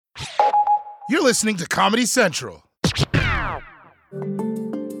You're listening to Comedy Central.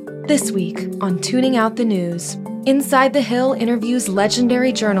 This week on Tuning Out the News, Inside the Hill interviews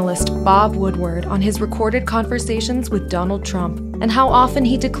legendary journalist Bob Woodward on his recorded conversations with Donald Trump and how often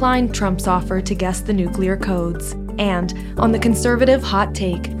he declined Trump's offer to guess the nuclear codes. And on the conservative hot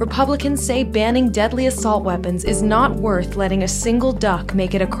take, Republicans say banning deadly assault weapons is not worth letting a single duck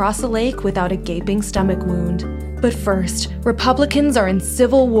make it across a lake without a gaping stomach wound. But first, Republicans are in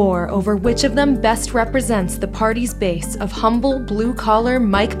civil war over which of them best represents the party's base of humble, blue-collar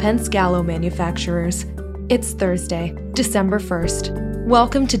Mike Pence Gallo manufacturers. It's Thursday, December 1st.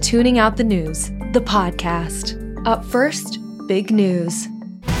 Welcome to Tuning Out the News, the podcast. Up first, big news.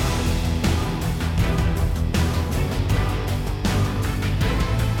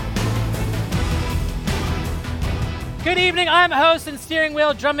 Good evening, I'm host and steering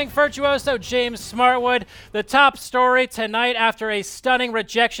wheel drumming virtuoso James Smartwood. The top story tonight, after a stunning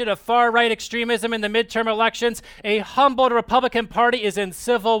rejection of far-right extremism in the midterm elections, a humbled Republican Party is in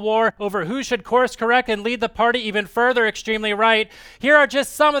civil war over who should course correct and lead the party even further extremely right. Here are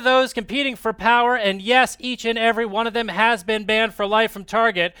just some of those competing for power, and yes, each and every one of them has been banned for life from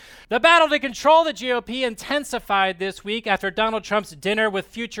Target. The battle to control the GOP intensified this week after Donald Trump's dinner with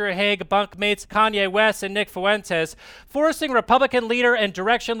future Hague bunkmates Kanye West and Nick Fuentes, forcing Republican leader and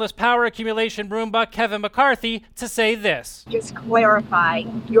directionless power accumulation Roomba Kevin McCarthy to say this. Just clarify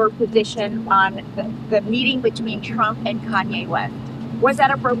your position on the meeting between Trump and Kanye West. Was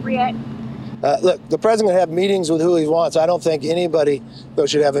that appropriate? Look, the president can have meetings with who he wants. I don't think anybody, though,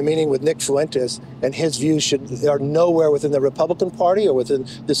 should have a meeting with Nick Fuentes, and his views are nowhere within the Republican Party or within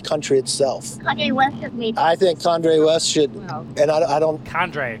this country itself. Kanye West has made... I think Kanye West should, and I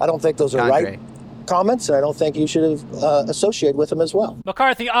don't think those are right comments, and I don't think you should associate with them as well.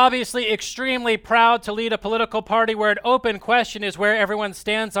 McCarthy obviously extremely proud to lead a political party where an open question is where everyone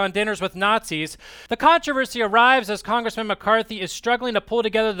stands on dinners with Nazis. The controversy arrives as Congressman McCarthy is struggling to pull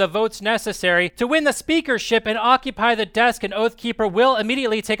together the votes necessary to win the speakership and occupy the desk an oath keeper will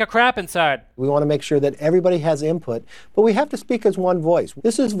immediately take a crap inside. We want to make sure that everybody has input, but we have to speak as one voice.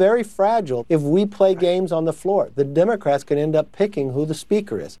 This is very fragile if we play games on the floor. The Democrats can end up picking who the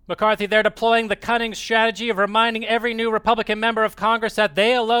speaker is. McCarthy there deploying the cunning strategy of reminding every new Republican member of Congress that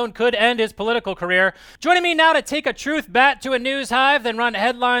they alone could end his political career. Joining me now to take a truth bat to a news hive, then run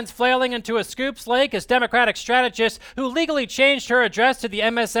headlines flailing into a scoops lake is Democratic strategist who legally changed her address to the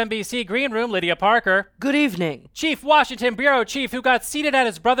MSNBC Green Room, Lydia Parker. Good evening. Chief Washington Bureau Chief who got seated at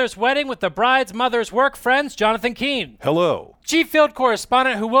his brother's wedding with the bride's mother's work friends, Jonathan Keene. Hello. Chief Field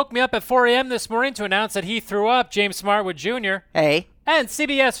Correspondent who woke me up at 4 a.m. this morning to announce that he threw up, James Smartwood Jr. Hey. And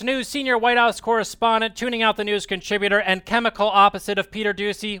CBS News senior White House correspondent, Tuning Out the News contributor, and chemical opposite of Peter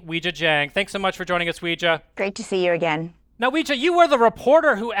Doocy, Weijia Jiang. Thanks so much for joining us, Weijia. Great to see you again. Now, Weijia, you were the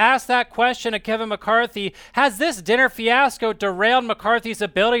reporter who asked that question of Kevin McCarthy. Has this dinner fiasco derailed McCarthy's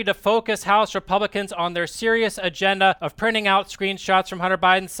ability to focus House Republicans on their serious agenda of printing out screenshots from Hunter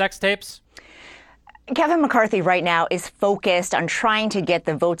Biden's sex tapes? Kevin McCarthy right now is focused on trying to get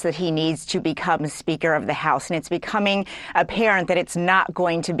the votes that he needs to become Speaker of the House. And it's becoming apparent that it's not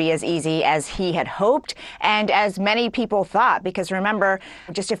going to be as easy as he had hoped and as many people thought. Because remember,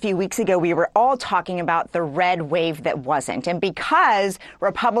 just a few weeks ago, we were all talking about the red wave that wasn't. And because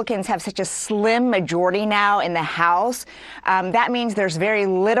Republicans have such a slim majority now in the House, that means there's very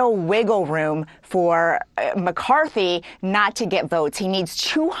little wiggle room for McCarthy not to get votes. He needs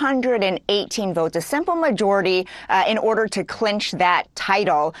 218 votes, a simple majority in order to clinch that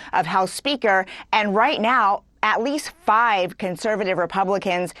title of House Speaker. And right now, at least 5 conservative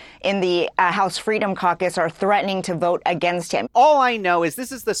Republicans in the House Freedom Caucus are threatening to vote against him. All I know is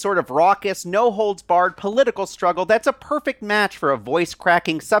this is the sort of raucous, no-holds-barred political struggle that's a perfect match for a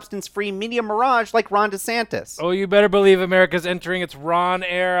voice-cracking, substance-free media mirage like Ron DeSantis. Oh, you better believe America's entering its Ron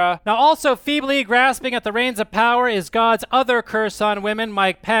era. Now, also feebly grasping at the reins of power is God's other curse on women,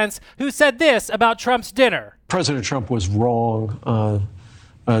 Mike Pence, who said this about Trump's dinner. President Trump was wrong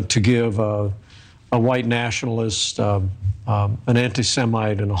to give a white nationalist, an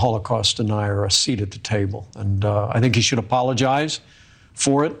anti-Semite, and a Holocaust denier a seat at the table. And I think he should apologize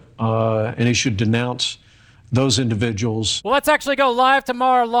for it, and he should denounce those individuals. Well, let's actually go live to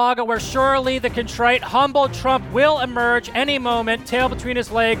Mar-a-Lago, where surely the contrite, humble Trump will emerge any moment, tail between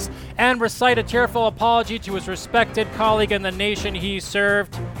his legs, and recite a tearful apology to his respected colleague in the nation he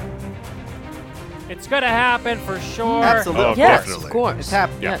served. It's going to happen for sure. Absolutely. Oh, yes, definitely. of course. It's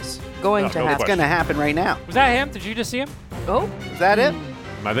happening. Yes. Going to happen. It's going to happen right now. Was that him? Did you just see him? Oh, is that it?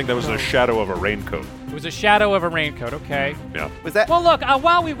 I think that was the shadow of a raincoat. It was a shadow of a raincoat, okay. Yeah. Was that? Well, look,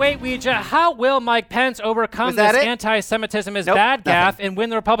 while we wait, Weijia, how will Mike Pence overcome this anti-Semitism is bad gaffe and win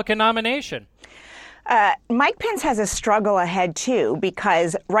the Republican nomination? Mike Pence has a struggle ahead, too,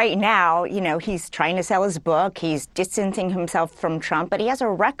 because right now, he's trying to sell his book. He's distancing himself from Trump, but he has a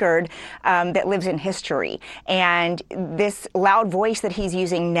record that lives in history. And this loud voice that he's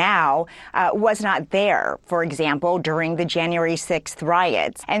using now was not there, for example, during the January 6th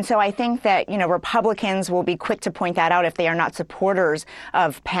riots. And so I think that, Republicans will be quick to point that out if they are not supporters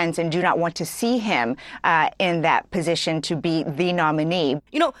of Pence and do not want to see him in that position to be the nominee.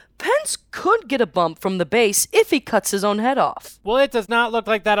 Pence could get a bump from the base if he cuts his own head off. Well, it does not look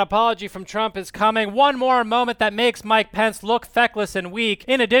like that apology from Trump is coming. One more moment that makes Mike Pence look feckless and weak,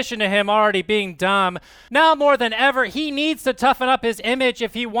 in addition to him already being dumb. Now more than ever, he needs to toughen up his image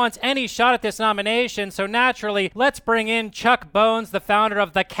if he wants any shot at this nomination. So naturally, let's bring in Chuck Bones, the founder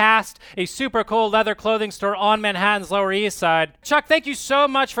of The Cast, a super cool leather clothing store on Manhattan's Lower East Side. Chuck, thank you so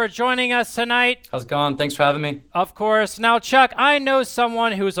much for joining us tonight. How's it going? Thanks for having me. Of course. Now, Chuck, I know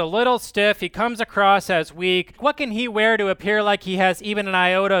someone who's a little stiff. He comes across as weak. What can he wear to appear like he has even an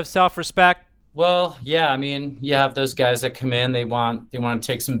iota of self-respect? Well, yeah, you have those guys that come in, they want to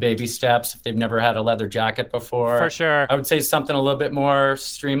take some baby steps if they've never had a leather jacket before. For sure. I would say something a little bit more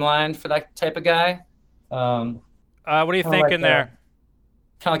streamlined for that type of guy. What are you thinking there?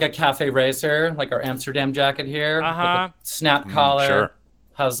 Kind of like a cafe racer, like our Amsterdam jacket here. With a snap collar. Sure.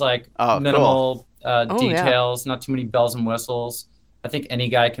 Has minimal details, not too many bells and whistles. I think any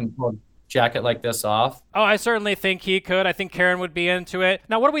guy can pull a jacket like this off. Oh, I certainly think he could. I think Karen would be into it.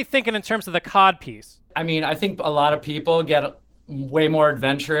 Now, what are we thinking in terms of the cod piece? I think a lot of people get way more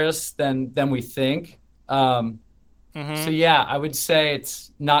adventurous than we think. So, yeah, I would say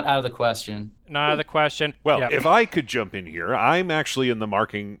it's not out of the question. Not out of the question. Well, if I could jump in here, I'm actually in the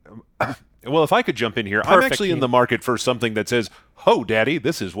in the market for something that says, "Ho, Daddy,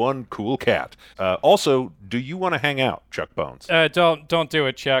 this is one cool cat." Also, do you want to hang out, Chuck Bones? Don't do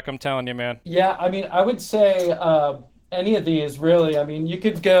it, Chuck. I'm telling you, man. Yeah, I would say any of these, really. You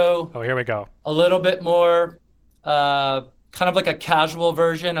could go... Oh, here we go. A little bit more kind of like a casual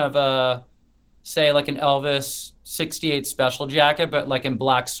version of, say, like an Elvis 68 special jacket, but like in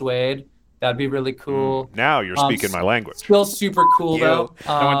black suede. That'd be really cool. Now you're speaking my language. Still super cool, though.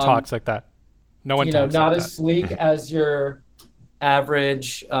 No one talks like that. No one talks not like as sleek as your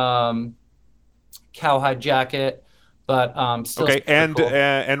average cowhide jacket, but still. Okay, and cool.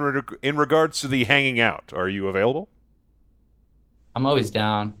 and in regards to the hanging out, are you available? I'm always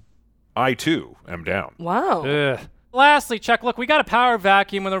down. I too am down. Wow. Ugh. Lastly, Chuck, look, we got a power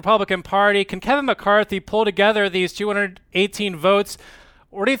vacuum in the Republican Party. Can Kevin McCarthy pull together these 218 votes?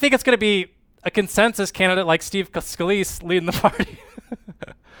 Or do you think it's going to be a consensus candidate like Steve Scalise leading the party?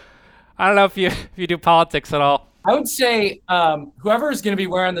 I don't know if you do politics at all. I would say whoever is going to be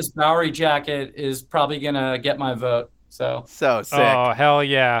wearing this Bowery jacket is probably going to get my vote. So sick. Oh, hell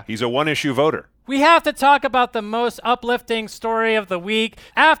yeah. He's a one-issue voter. We have to talk about the most uplifting story of the week.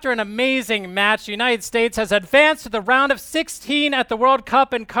 After an amazing match, the United States has advanced to the round of 16 at the World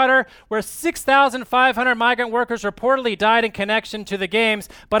Cup in Qatar, where 6,500 migrant workers reportedly died in connection to the games.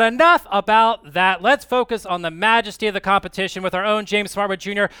 But enough about that. Let's focus on the majesty of the competition with our own James Smartwood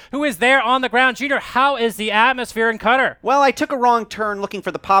Jr., who is there on the ground. Junior, how is the atmosphere in Qatar? Well, I took a wrong turn looking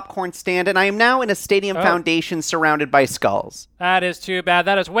for the popcorn stand, and I am now in a stadium foundation surrounded by skulls. That is too bad.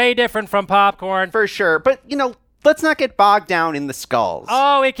 That is way different from popcorn. For sure. But, let's not get bogged down in the skulls.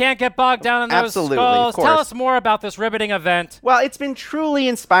 Oh, we can't get bogged down in those Absolutely, skulls. of course. Tell us more about this riveting event. Well, it's been truly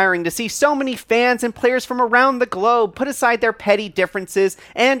inspiring to see so many fans and players from around the globe put aside their petty differences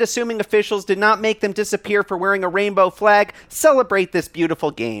and, assuming officials did not make them disappear for wearing a rainbow flag, celebrate this beautiful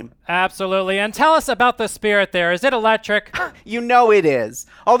game. Absolutely. And tell us about the spirit there. Is it electric? You know it is.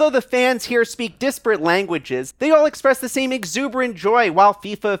 Although the fans here speak disparate languages, they all express the same exuberant joy while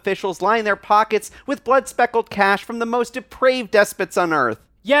FIFA officials line their pockets with blood-speckled cash from the most depraved despots on earth.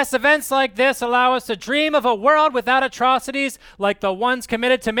 Yes, events like this allow us to dream of a world without atrocities like the ones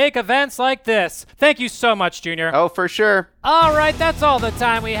committed to make events like this. Thank you so much, Junior. Oh, for sure. All right, that's all the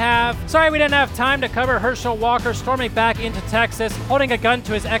time we have. Sorry we didn't have time to cover Herschel Walker storming back into Texas, holding a gun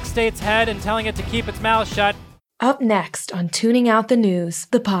to his ex-state's head and telling it to keep its mouth shut. Up next on Tuning Out the News,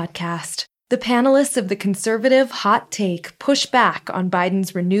 the podcast. The panelists of the conservative Hot Take push back on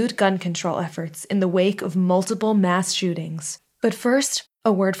Biden's renewed gun control efforts in the wake of multiple mass shootings. But first,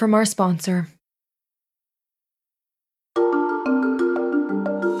 a word from our sponsor.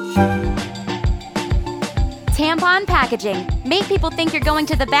 Tampon packaging. Make people think you're going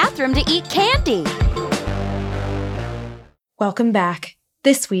to the bathroom to eat candy. Welcome back.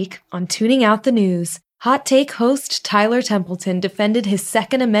 This week on Tuning Out the News, Hot Take host Tyler Templeton defended his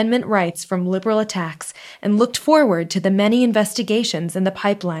Second Amendment rights from liberal attacks and looked forward to the many investigations in the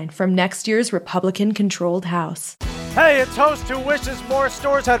pipeline from next year's Republican-controlled House. Hey, it's host who wishes more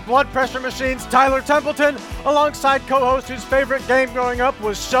stores had blood pressure machines, Tyler Templeton, alongside co-host whose favorite game growing up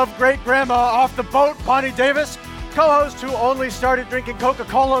was shove great-grandma off the boat, Bonnie Davis, co-host who only started drinking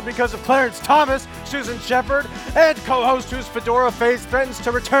Coca-Cola because of Clarence Thomas, Susan Shepard, and co-host whose fedora phase threatens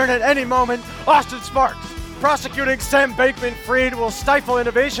to return at any moment, Austin Sparks. Prosecuting Sam Bankman-Fried will stifle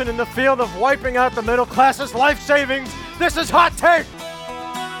innovation in the field of wiping out the middle class's life savings. This is Hot Take!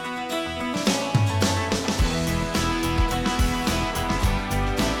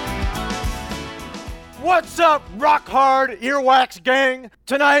 What's up, rock hard earwax gang?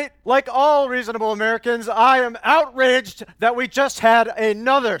 Tonight, like all reasonable Americans, I am outraged that we just had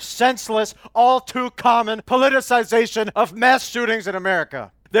another senseless, all too common politicization of mass shootings in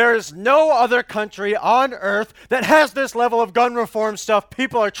America. There is no other country on earth that has this level of gun reform stuff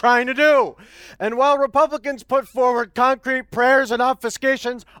people are trying to do. And while Republicans put forward concrete prayers and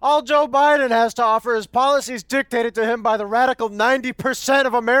obfuscations, all Joe Biden has to offer is policies dictated to him by the radical 90%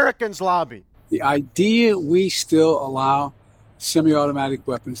 of Americans lobby. The idea we still allow semi-automatic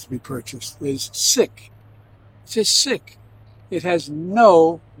weapons to be purchased is sick. It's just sick. It has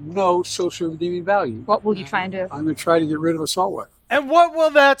no social redeeming value. What will you try and do? I'm going to try to get rid of assault weapons. And what will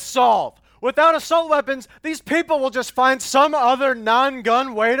that solve? Without assault weapons, these people will just find some other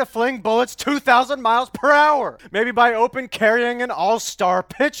non-gun way to fling bullets 2,000 miles per hour. Maybe by open carrying an all-star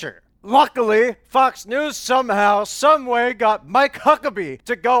pitcher. Luckily, Fox News somehow, someway got Mike Huckabee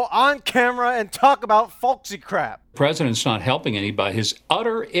to go on camera and talk about folksy crap. The president's not helping any by his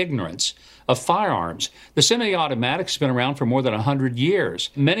utter ignorance of firearms. The semi-automatic's been around for more than 100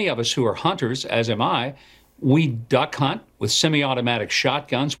 years. Many of us who are hunters, as am I, we duck hunt with semi-automatic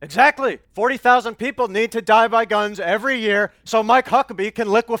shotguns. Exactly. 40,000 people need to die by guns every year so Mike Huckabee can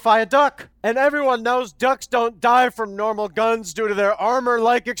liquefy a duck. And everyone knows ducks don't die from normal guns due to their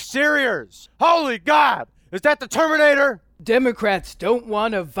armor-like exteriors. Holy God! Is that the Terminator? Democrats don't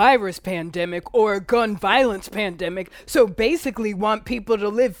want a virus pandemic or a gun violence pandemic, so basically want people to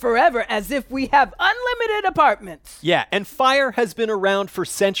live forever as if we have unlimited apartments. Yeah, and fire has been around for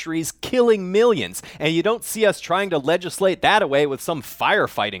centuries, killing millions, and you don't see us trying to legislate that away with some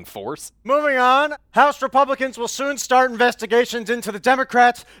firefighting force. Moving on, House Republicans will soon start investigations into the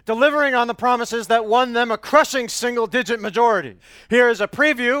Democrats, delivering on the promises that won them a crushing single-digit majority. Here is a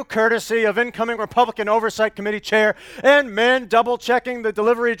preview, courtesy of incoming Republican Oversight Committee Chair and man double-checking the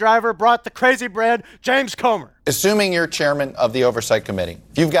delivery driver brought the crazy bread, James Comer. Assuming you're chairman of the Oversight Committee,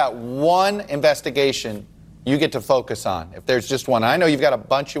 if you've got one investigation you get to focus on, if there's just one, I know you've got a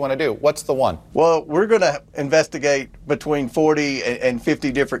bunch you want to do, what's the one? Well, we're going to investigate between 40 and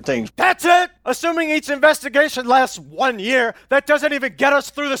 50 different things. That's it! Assuming each investigation lasts 1 year, that doesn't even get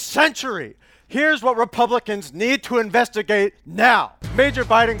us through the century. Here's what Republicans need to investigate now. Major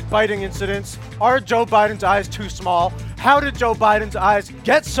biting incidents. Are Joe Biden's eyes too small? How did Joe Biden's eyes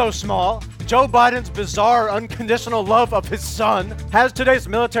get so small? Joe Biden's bizarre, unconditional love of his son. Has today's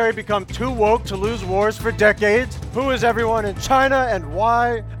military become too woke to lose wars for decades? Who is everyone in China and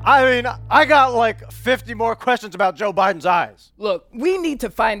why? I mean, I got like 50 more questions about Joe Biden's eyes. Look, we need to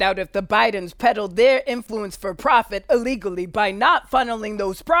find out if the Bidens peddled their influence for profit illegally by not funneling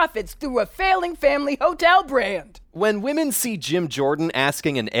those profits through a failing family hotel brand. When women see Jim Jordan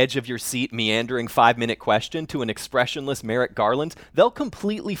asking an edge-of-your-seat meandering 5-minute question to an expressionless Merrick Garland, they'll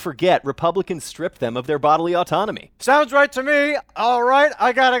completely forget Republicans stripped them of their bodily autonomy. Sounds right to me. All right,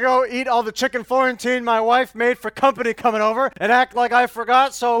 I gotta go eat all the chicken Florentine my wife made for company coming over and act like I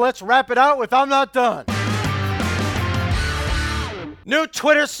forgot, so let's wrap it out with I'm not done. New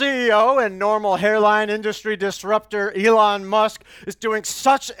Twitter CEO and normal hairline industry disruptor Elon Musk is doing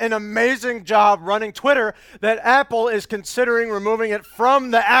such an amazing job running Twitter that Apple is considering removing it from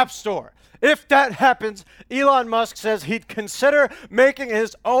the App Store. If that happens, Elon Musk says he'd consider making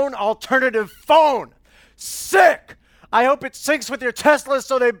his own alternative phone. Sick! I hope it syncs with your Tesla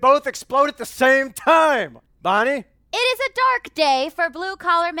so they both explode at the same time. Bonnie? It is a dark day for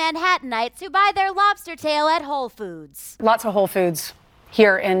blue-collar Manhattanites who buy their lobster tail at Whole Foods. Lots of Whole Foods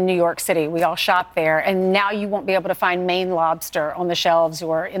here in New York City. We all shop there, and now you won't be able to find Maine lobster on the shelves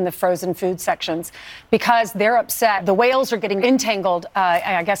or in the frozen food sections because they're upset. The whales are getting entangled,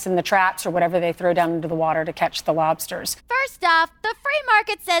 I guess, in the traps or whatever they throw down into the water to catch the lobsters. First off, the free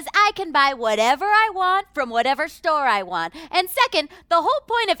market says I can buy whatever I want from whatever store I want. And second, the whole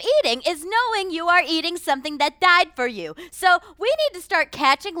point of eating is knowing you are eating something that died for you. So we need to start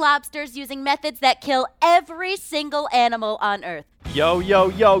catching lobsters using methods that kill every single animal on Earth. Yo, yo,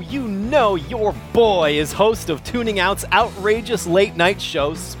 yo, you know your boy is host of Tuning Out's outrageous late-night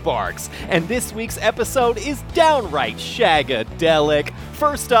show, Sparks. And this week's episode is downright shagadelic.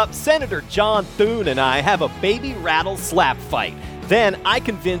 First up, Senator John Thune and I have a baby rattle slap fight. Then I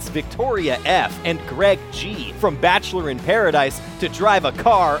convince Victoria F. and Greg G. from Bachelor in Paradise to drive a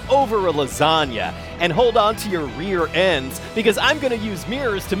car over a lasagna. And hold on to your rear ends, because I'm going to use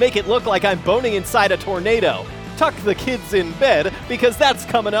mirrors to make it look like I'm boning inside a tornado. Tuck the kids in bed, because that's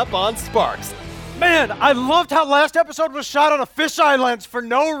coming up on Sparks. Man, I loved how last episode was shot on a fisheye lens for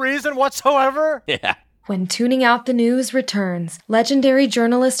no reason whatsoever. Yeah. When Tuning Out the News returns, legendary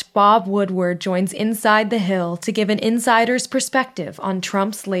journalist Bob Woodward joins Inside the Hill to give an insider's perspective on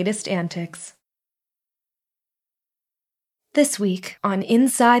Trump's latest antics. This week on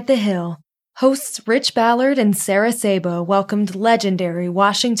Inside the Hill, hosts Rich Ballard and Sarah Sabo welcomed legendary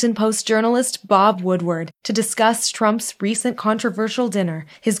Washington Post journalist Bob Woodward to discuss Trump's recent controversial dinner,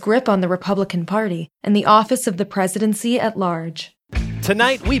 his grip on the Republican Party, and the office of the presidency at large.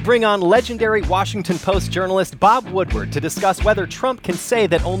 Tonight, we bring on legendary Washington Post journalist Bob Woodward to discuss whether Trump can say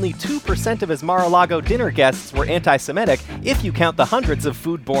that only 2% of his Mar-a-Lago dinner guests were anti-Semitic if you count the hundreds of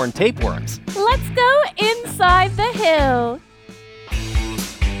foodborne tapeworms. Let's go inside the hill.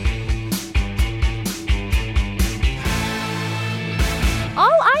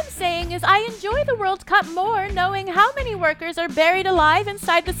 All I'm saying is I enjoy the World Cup more knowing how many workers are buried alive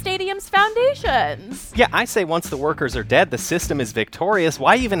inside the stadium's foundations. Yeah, I say once the workers are dead, the system is victorious.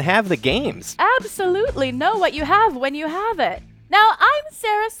 Why even have the games? Absolutely know what you have when you have it. Now, I'm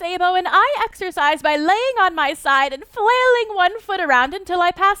Sarah Sabo, and I exercise by laying on my side and flailing one foot around until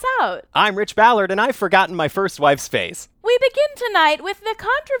I pass out. I'm Rich Ballard, and I've forgotten my first wife's face. We begin tonight with the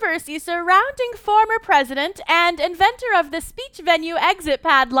controversy surrounding former president and inventor of the speech venue exit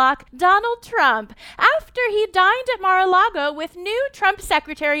padlock, Donald Trump, after he dined at Mar-a-Lago with new Trump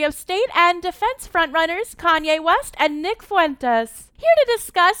Secretary of State and Defense frontrunners Kanye West and Nick Fuentes. Here to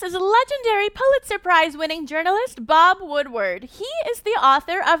discuss is legendary Pulitzer Prize-winning journalist Bob Woodward. He is the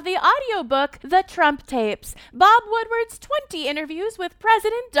author of the audiobook The Trump Tapes, Bob Woodward's 20 interviews with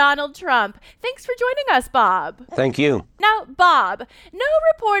President Donald Trump. Thanks for joining us, Bob. Thank you. Now, Bob, no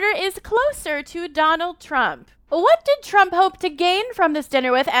reporter is closer to Donald Trump. What did Trump hope to gain from this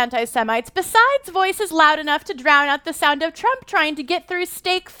dinner with anti-Semites besides voices loud enough to drown out the sound of Trump trying to get through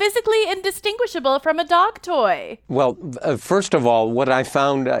steak physically indistinguishable from a dog toy? Well, first of all, what I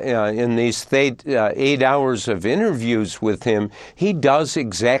found in these 8 hours of interviews with him, he does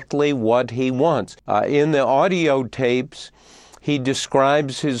exactly what he wants. In the audio tapes, he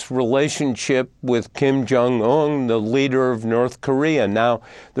describes his relationship with Kim Jong-un, the leader of North Korea. Now,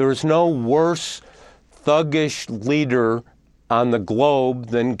 there's no worse thuggish leader on the globe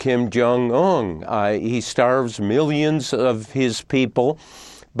than Kim Jong-un. He starves millions of his people.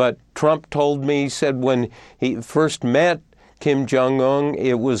 But Trump told me, he said when he first met Kim Jong-un,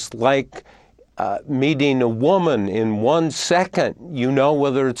 it was like meeting a woman in 1 second. You know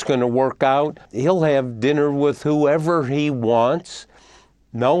whether it's going to work out. He'll have dinner with whoever he wants.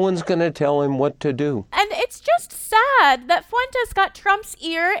 No one's going to tell him what to do. And it's just sad that Fuentes got Trump's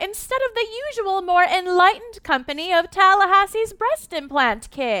ear instead of the usual, more enlightened company of Tallahassee's breast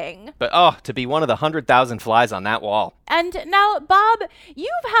implant king. But to be one of the 100,000 flies on that wall. And now, Bob, you've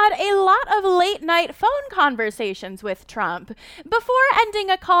had a lot of late-night phone conversations with Trump. Before ending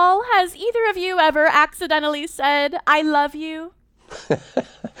a call, has either of you ever accidentally said, "I love you"?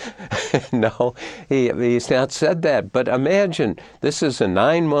 No, he's not said that. But imagine, this is a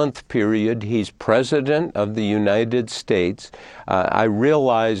 9-month period. He's president of the United States. I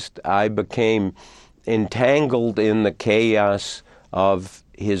realized I became entangled in the chaos of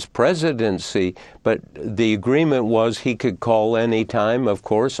his presidency, but the agreement was he could call anytime, of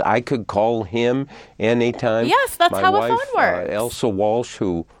course. I could call him anytime. Yes, that's how a phone works. Elsa Walsh,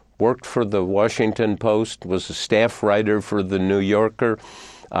 who worked for the Washington Post, was a staff writer for the New Yorker,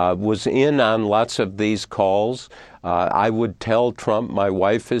 was in on lots of these calls. I would tell Trump, my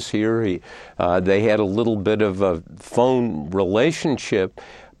wife is here. They had a little bit of a phone relationship,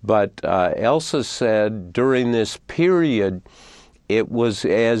 but Elsa said during this period, it was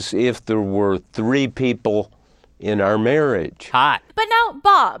as if there were 3 people in our marriage. Hot. But now,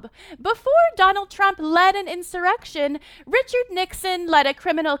 Bob, before Donald Trump led an insurrection, Richard Nixon led a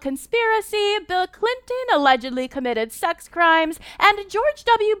criminal conspiracy, Bill Clinton allegedly committed sex crimes, and George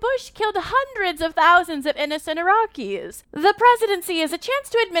W. Bush killed hundreds of thousands of innocent Iraqis. The presidency is a chance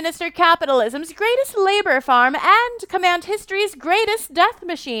to administer capitalism's greatest labor farm and command history's greatest death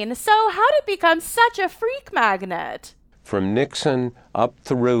machine. So how did it become such a freak magnet? From Nixon up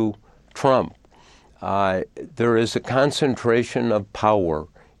through Trump, there is a concentration of power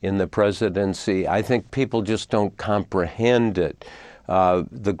in the presidency. I think people just don't comprehend it.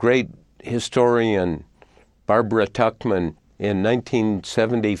 The great historian Barbara Tuchman, in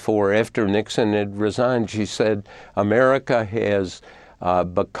 1974, after Nixon had resigned, she said, America has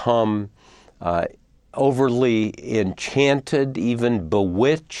become overly enchanted, even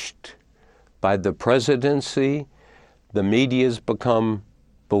bewitched by the presidency. The media's become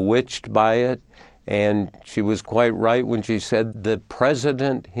bewitched by it. And she was quite right when she said the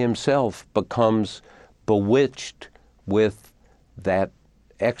president himself becomes bewitched with that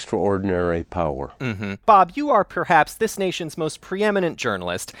extraordinary power. Mm-hmm. Bob, you are perhaps this nation's most preeminent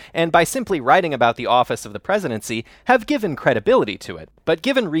journalist, and by simply writing about the office of the presidency, have given credibility to it. But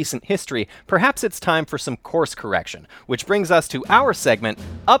given recent history, perhaps it's time for some course correction, which brings us to our segment,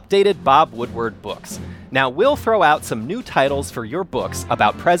 Updated Bob Woodward Books. Now, we'll throw out some new titles for your books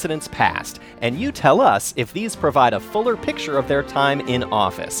about presidents past, and you tell us if these provide a fuller picture of their time in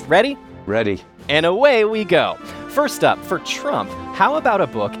office. Ready? Ready. And away we go. First up, for Trump, how about a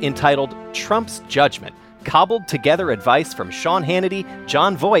book entitled Trump's Judgment? Cobbled together advice from Sean Hannity,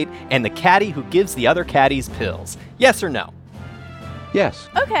 John Voight, and the caddy who gives the other caddies pills. Yes or no? Yes.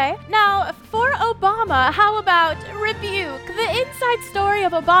 Okay, now for Obama, how about Rebuke, the inside story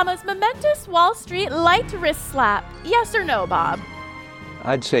of Obama's momentous Wall Street light wrist slap? Yes or no, Bob?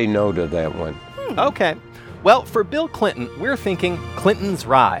 I'd say no to that one. Okay. Well, for Bill Clinton, we're thinking Clinton's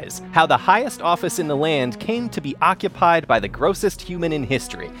Rise, how the highest office in the land came to be occupied by the grossest human in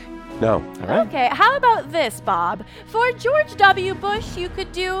history. No. All right. Okay, how about this, Bob? For George W. Bush, you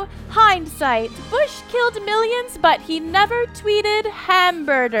could do Hindsight. Bush killed millions, but he never tweeted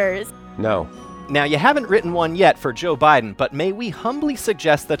hamburgers. No. Now, you haven't written one yet for Joe Biden, but may we humbly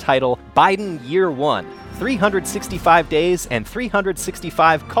suggest the title Biden Year 1, 365 days and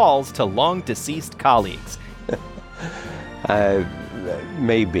 365 calls to long-deceased colleagues.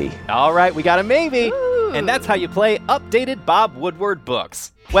 Maybe. All right, we got a maybe. Ooh. And that's how you play Updated Bob Woodward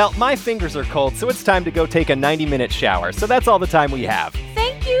Books. Well, my fingers are cold, so it's time to go take a 90-minute shower. So that's all the time we have.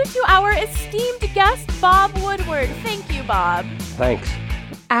 Thank you to our esteemed guest, Bob Woodward. Thank you, Bob. Thanks.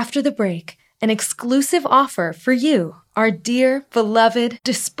 After the break, an exclusive offer for you, our dear, beloved,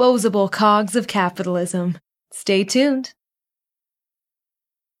 disposable cogs of capitalism. Stay tuned.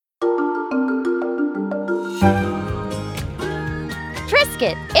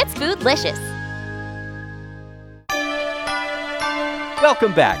 Triscuit, it's foodlicious.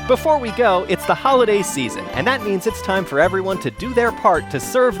 Welcome back. Before we go, it's the holiday season, and that means it's time for everyone to do their part to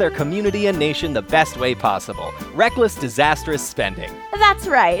serve their community and nation the best way possible. Reckless, disastrous spending. That's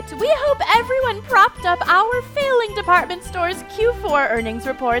right. We hope everyone propped up our failing department store's Q4 earnings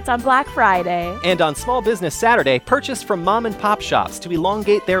reports on Black Friday. And on Small Business Saturday, purchased from mom and pop shops to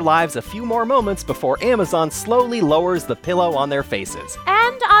elongate their lives a few more moments before Amazon slowly lowers the pillow on their faces.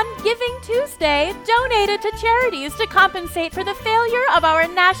 And on Giving Tuesday, donated to charities to compensate for the failure of our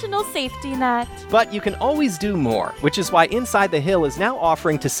national safety net. But you can always do more, which is why Inside the Hill is now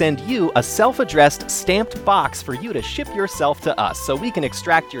offering to send you a self-addressed stamped box for you to ship yourself to us so we can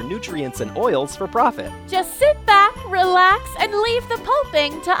extract your nutrients and oils for profit. Just sit back, relax, and leave the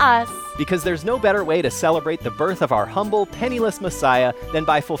pulping to us. Because there's no better way to celebrate the birth of our humble, penniless Messiah than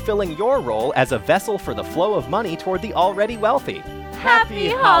by fulfilling your role as a vessel for the flow of money toward the already wealthy. Happy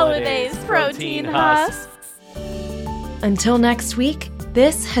holidays, Protein Husks! Until next week,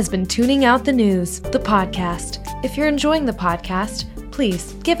 this has been Tuning Out the News, the podcast. If you're enjoying the podcast,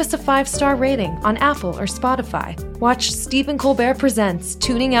 please give us a 5-star rating on Apple or Spotify. Watch Stephen Colbert Presents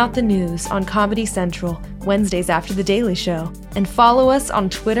Tuning Out the News on Comedy Central, Wednesdays after The Daily Show. And follow us on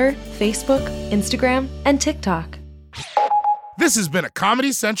Twitter, Facebook, Instagram, and TikTok. This has been a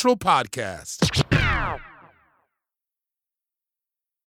Comedy Central podcast.